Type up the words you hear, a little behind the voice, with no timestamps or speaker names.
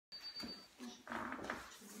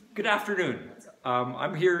Good afternoon.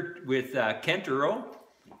 I'm here with Kent Earle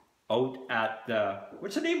out at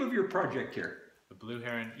what's the name of your project here? The Blue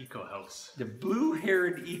Heron Eco House. The Blue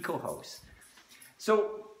Heron Eco House.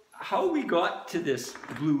 So how we got to this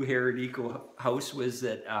Blue Heron Eco House was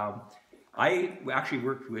that I actually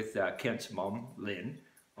worked with Kent's mom, Lynn,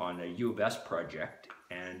 on a U of S project,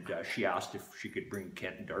 and she asked if she could bring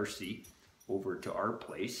Kent and Darcy over to our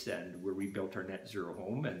place and where we built our net zero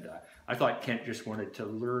home. And I thought Kent just wanted to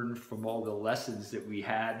learn from all the lessons that we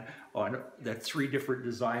had on the 3 different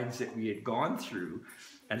designs that we had gone through.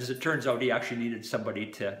 And as it turns out, he actually needed somebody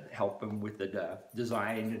to help him with the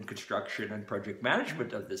design and construction and project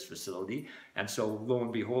management of this facility. And so lo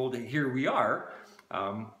and behold, here we are.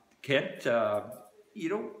 Kent, you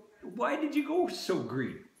know, why did you go so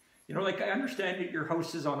green? You know, like I understand that your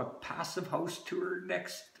house is on a passive house tour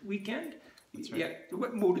next weekend. That's right. Yeah.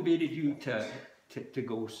 What motivated you to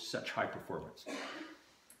go such high performance?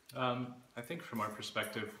 I think from our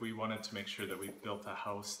perspective, we wanted to make sure that we built a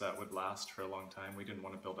house that would last for a long time. We didn't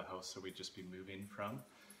want to build a house that we'd just be moving from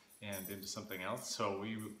and into something else. So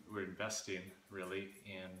we were investing really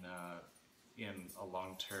in a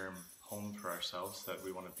long-term home for ourselves that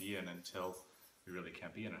we want to be in until we really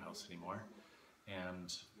can't be in a house anymore.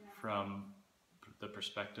 And from the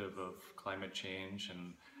perspective of climate change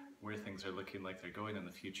and where things are looking like they're going in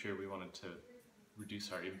the future, we wanted to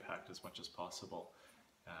reduce our impact as much as possible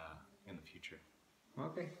in the future.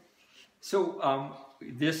 Okay. So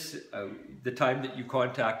the time that you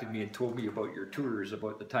contacted me and told me about your tours,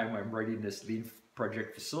 about the time I'm writing this Lean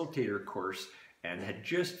Project Facilitator course, and had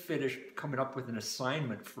just finished coming up with an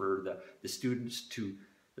assignment for the students to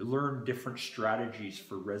learn different strategies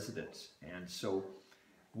for residents. And so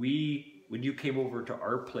when you came over to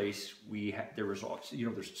our place, there was also, you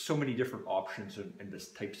know, there's so many different options and the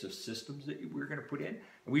types of systems that we were going to put in.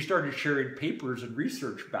 And we started sharing papers and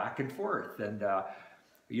research back and forth. And,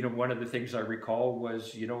 you know, one of the things I recall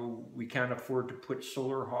was, you know, we can't afford to put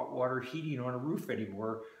solar hot water heating on a roof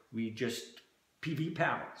anymore. We just PV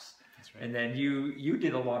panels. That's right. And then you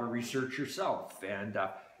did a lot of research yourself, and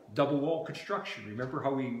double wall construction. Remember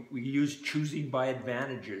how we used choosing by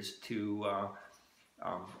advantages to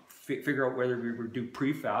figure out whether we would do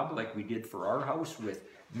prefab like we did for our house with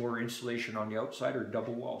more insulation on the outside or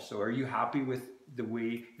double wall. So are you happy with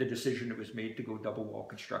the decision that was made to go double wall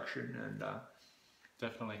construction? And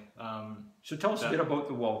definitely. So tell us a bit about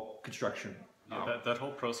the wall construction. Yeah, that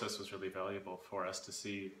whole process was really valuable for us to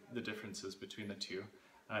see the differences between the two.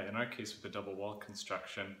 In our case with the double wall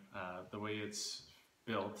construction, the way it's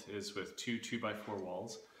built is with 2 2x4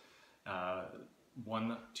 walls.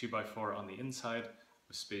 1 2x4 on the inside,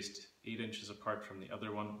 spaced 8 inches apart from the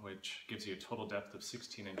other one, which gives you a total depth of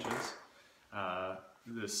 16 inches.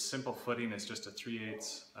 The simple footing is just a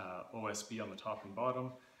 3/8 OSB on the top and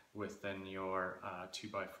bottom, with then your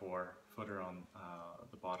 2x4 footer on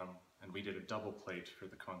the bottom, and we did a double plate for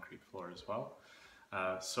the concrete floor as well.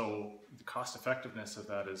 So the cost effectiveness of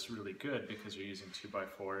that is really good because you're using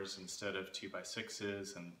 2x4s instead of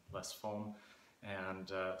 2x6s and less foam,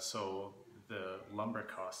 and so the lumber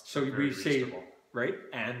costs are very reasonable. Right,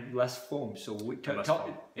 and less foam. So tell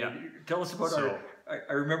us about So,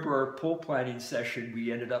 I remember our pole planning session.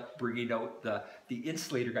 We ended up bringing out the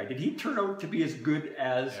insulator guy. Did he turn out to be as good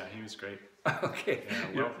as? Yeah, he was great. Okay.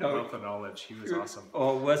 Yeah, wealth of knowledge. He was awesome.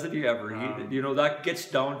 Oh, wasn't he ever? You know, that gets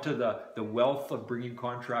down to the wealth of bringing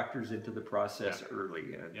contractors into the process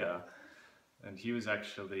early. And, and he was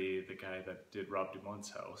actually the guy that did Rob Dumont's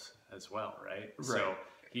house as well, right? Right. So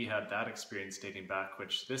he had that experience dating back,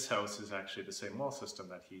 which this house is actually the same wall system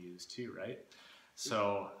that he used too, right?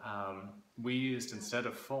 So we used, instead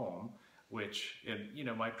of foam, which, you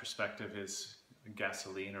know, my perspective is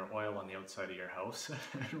gasoline or oil on the outside of your house,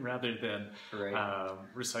 rather than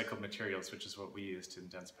recycled materials, which is what we used in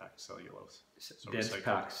dense packed cellulose. So dense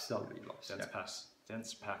packed cellulose.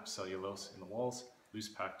 Dense packed cellulose in the walls, loose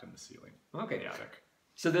packed in the ceiling. Okay. In the attic.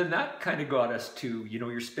 So then that kind of got us to, you know,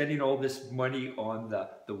 you're spending all this money on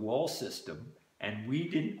the wall system, and we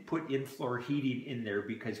didn't put in-floor heating in there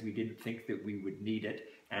because we didn't think that we would need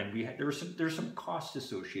it, and there's some costs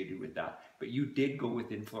associated with that. But you did go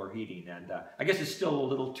with in-floor heating, and I guess it's still a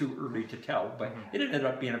little too early to tell, but it ended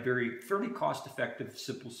up being a fairly cost-effective,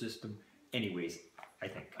 simple system anyways, I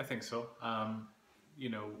think. I think so. You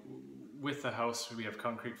know, with the house, we have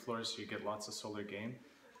concrete floors, so you get lots of solar gain.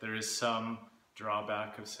 There is some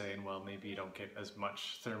drawback of saying, well, maybe you don't get as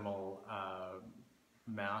much thermal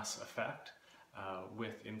mass effect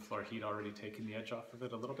with in-floor heat already taking the edge off of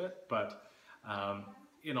it a little bit, but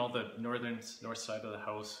in all the north side of the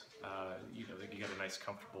house, you know, you get a nice,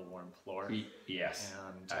 comfortable, warm floor. Yes,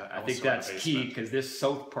 and I think that's key, because this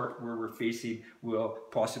south part where we're facing will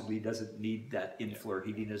possibly doesn't need that in-floor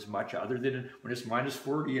heating as much, other than when it's minus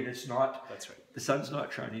 40 and it's not. That's right. The sun's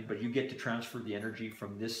not shining, but you get to transfer the energy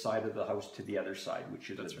from this side of the house to the other side, which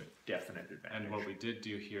is a definite advantage. And what we did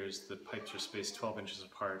do here is the pipes are spaced 12 inches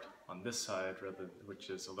apart on this side, which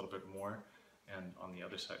is a little bit more. And on the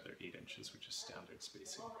other side, they're 8 inches, which is standard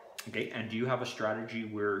spacing. Okay, and do you have a strategy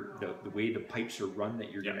where the way the pipes are run that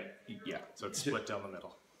you're gonna, so it's split down the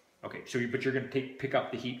middle. Okay, so but you're gonna pick up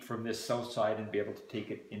the heat from this south side and be able to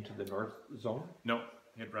take it into the north zone? No,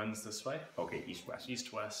 it runs this way. Okay, east-west.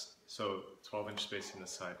 East-west, so 12-inch spacing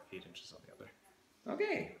this side, 8 inches on the other.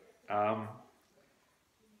 Okay.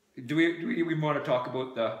 Do we want to talk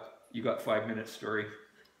about the "you got 5 minutes" story?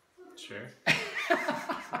 Sure.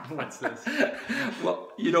 What's this?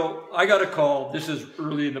 Well, you know, I got a call. This is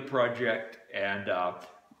early in the project, and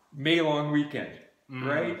May long weekend,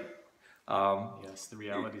 right? Yes, the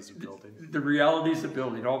realities of building. The realities of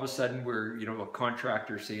building. All of a sudden, we're, you know, a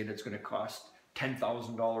contractor saying it's going to cost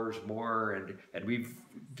 $10,000 more, and we've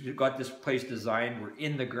got this place designed. We're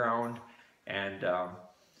in the ground, and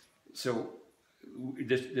so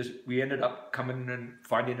we ended up coming and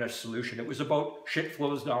finding a solution. It was about shit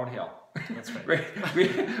flows downhill. That's right.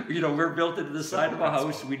 Right? We're built into the side of a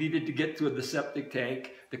house. We needed to get to the septic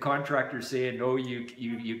tank. The contractor saying, no,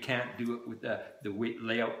 you can't do it with the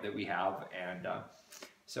layout that we have. And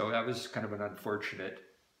so that was kind of an unfortunate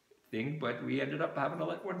thing, but we ended up having to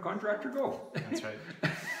let one contractor go. That's right.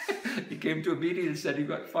 He came to a meeting and said, "You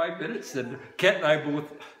got 5 minutes." And Kent and I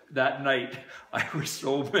both, that night, I was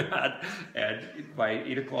so mad. And by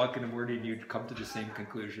 8 o'clock in the morning, you'd come to the same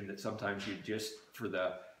conclusion that sometimes you just, for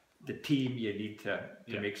the team, you need to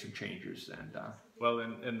make some changes. And well,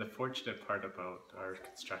 and the fortunate part about our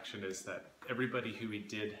construction is that everybody who we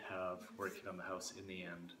did have working on the house in the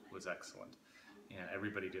end was excellent. And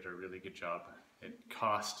everybody did a really good job. It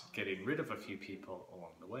cost getting rid of a few people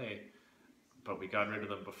along the way, but we got rid of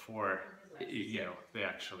them before, you know, they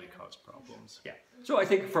actually caused problems. Yeah. So I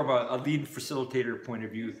think from a lead facilitator point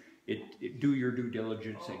of view, do your due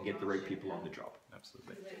diligence and get the right people on the job.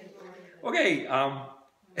 Absolutely. Okay.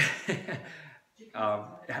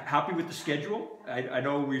 Happy with the schedule. I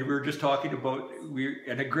know we were just talking about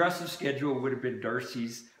an aggressive schedule would have been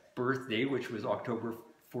Darcy's birthday, which was October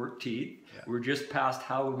 14th. Yeah. We're just past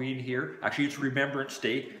Halloween here. Actually, it's Remembrance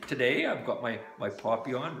Day today. I've got my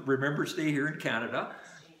poppy on. Remembrance Day here in Canada,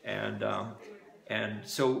 and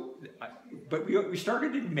so, but we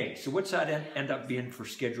started in May. So what's that end up being for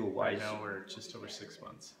schedule wise? Right now we're just over 6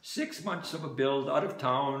 months. 6 months of a build out of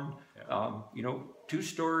town. Yeah. You know, 2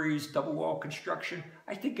 stories, double wall construction.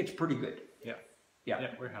 I think it's pretty good. Yeah. Yeah.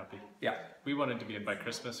 Yeah, we're happy. Yeah. We wanted to be in by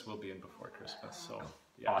Christmas. We'll be in before Christmas. So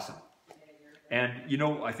yeah. Awesome. And you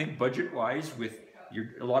know, I think budget-wise, with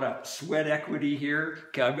a lot of sweat equity here,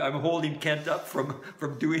 I'm holding Kent up from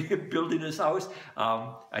building this house.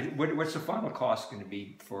 What's the final cost going to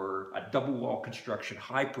be for a double wall construction,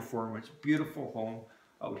 high performance, beautiful home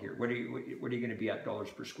out here? What are you going to be at dollars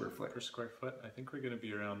per square foot? Per square foot, I think we're going to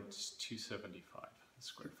be around $275 a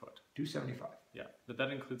square foot. $275. Yeah, but that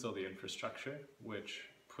includes all the infrastructure, which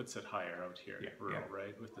puts it higher out here, rural,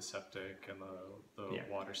 right? With the septic and the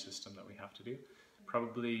water system that we have to do.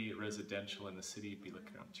 Probably residential in the city, you'd be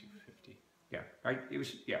looking around $250. Yeah, right. It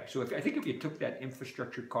was So I think if you took that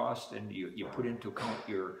infrastructure cost and you put into account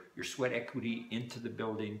your sweat equity into the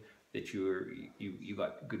building, that you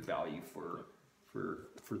got good value for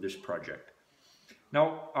this project.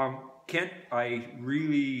 Now, Kent,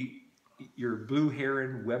 your Blue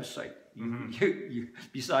Heron website. You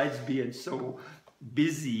besides being so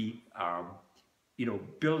busy, you know,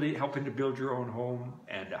 helping to build your own home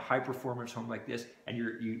and a high performance home like this, and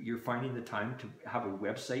you're finding the time to have a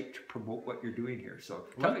website to promote what you're doing here. So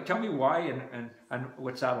tell me why and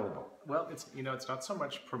what's that all about? Well, it's not so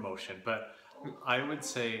much promotion, but I would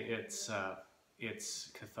say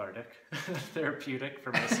it's cathartic, therapeutic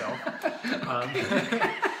for myself,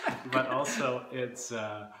 but also it's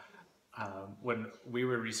when we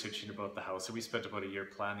were researching about the house, so we spent about a year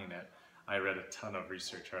planning it. I read a ton of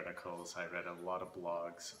research articles, I read a lot of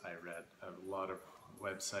blogs, I read a lot of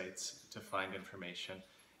websites to find information.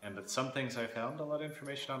 And but some things I found a lot of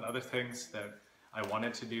information on, other things that I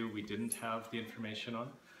wanted to do, we didn't have the information on.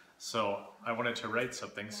 So I wanted to write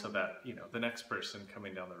something so that, you know, the next person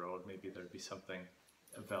coming down the road, maybe there'd be something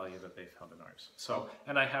of value that they found in ours. So,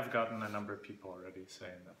 and I have gotten a number of people already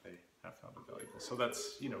saying that they have found it valuable. So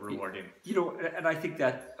that's, you know, rewarding. You know, and I think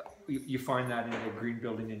that you find that in the green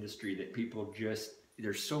building industry, that people just,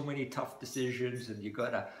 there's so many tough decisions, and you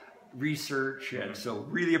got to research, and so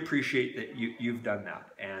really appreciate that you've done that.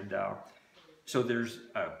 And so there's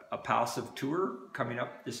a passive tour coming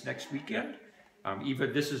up this next weekend.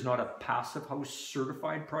 Even this is not a passive house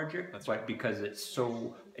certified project, but because it's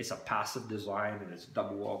a passive design and it's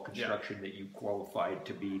double wall construction, that you qualified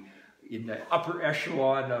to be in the upper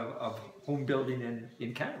echelon of home building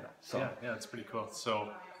in Canada. So yeah, it's pretty cool. So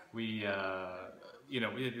we,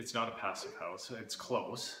 it's not a passive house; it's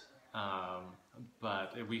close,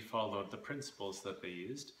 but we followed the principles that they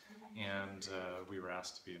used, and we were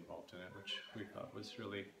asked to be involved in it, which we thought was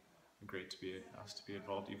really great to be asked to be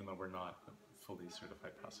involved, even though we're not a fully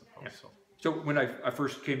certified passive house. Yeah. So when I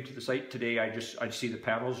first came to the site today, I see the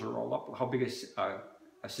panels are all up. How big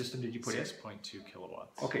a system did you put in? 6.2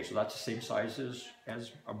 kilowatts. Okay, so that's the same size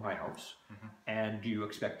as my house. And do you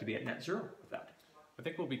expect to be at net zero with that? I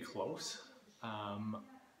think we'll be close.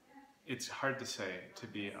 It's hard to say to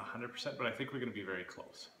be 100%, but I think we're going to be very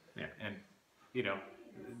close. Yeah. And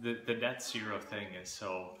the net zero thing is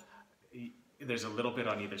so. There's a little bit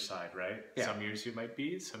on either side, right? Yeah. Some years you might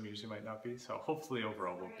be, some years you might not be. So hopefully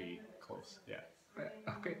overall we'll be close. Yeah.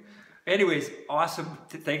 Okay. Anyways, awesome.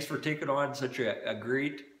 Thanks for taking on such a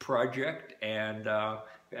great project, and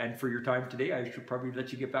for your time today. I should probably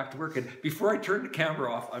let you get back to work. And before I turn the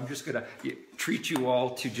camera off, I'm just going to treat you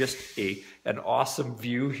all to just an awesome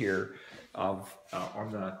view here of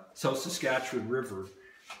on the South Saskatchewan River.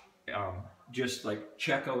 Just like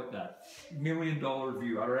check out that $1 million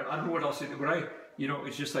view. I don't know what else, but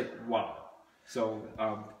it's just like wow. So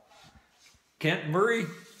Kent Murray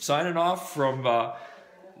signing off from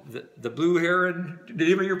the Blue Heron. The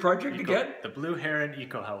name of your project again? The Blue Heron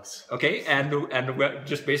Eco House. Okay, and the web,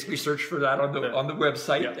 just basically search for that on the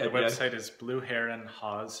website. Yeah, the website is Blue Heron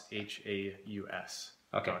Haus HAUS.com.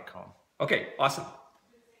 Okay, awesome.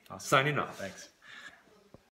 Signing off. Thanks.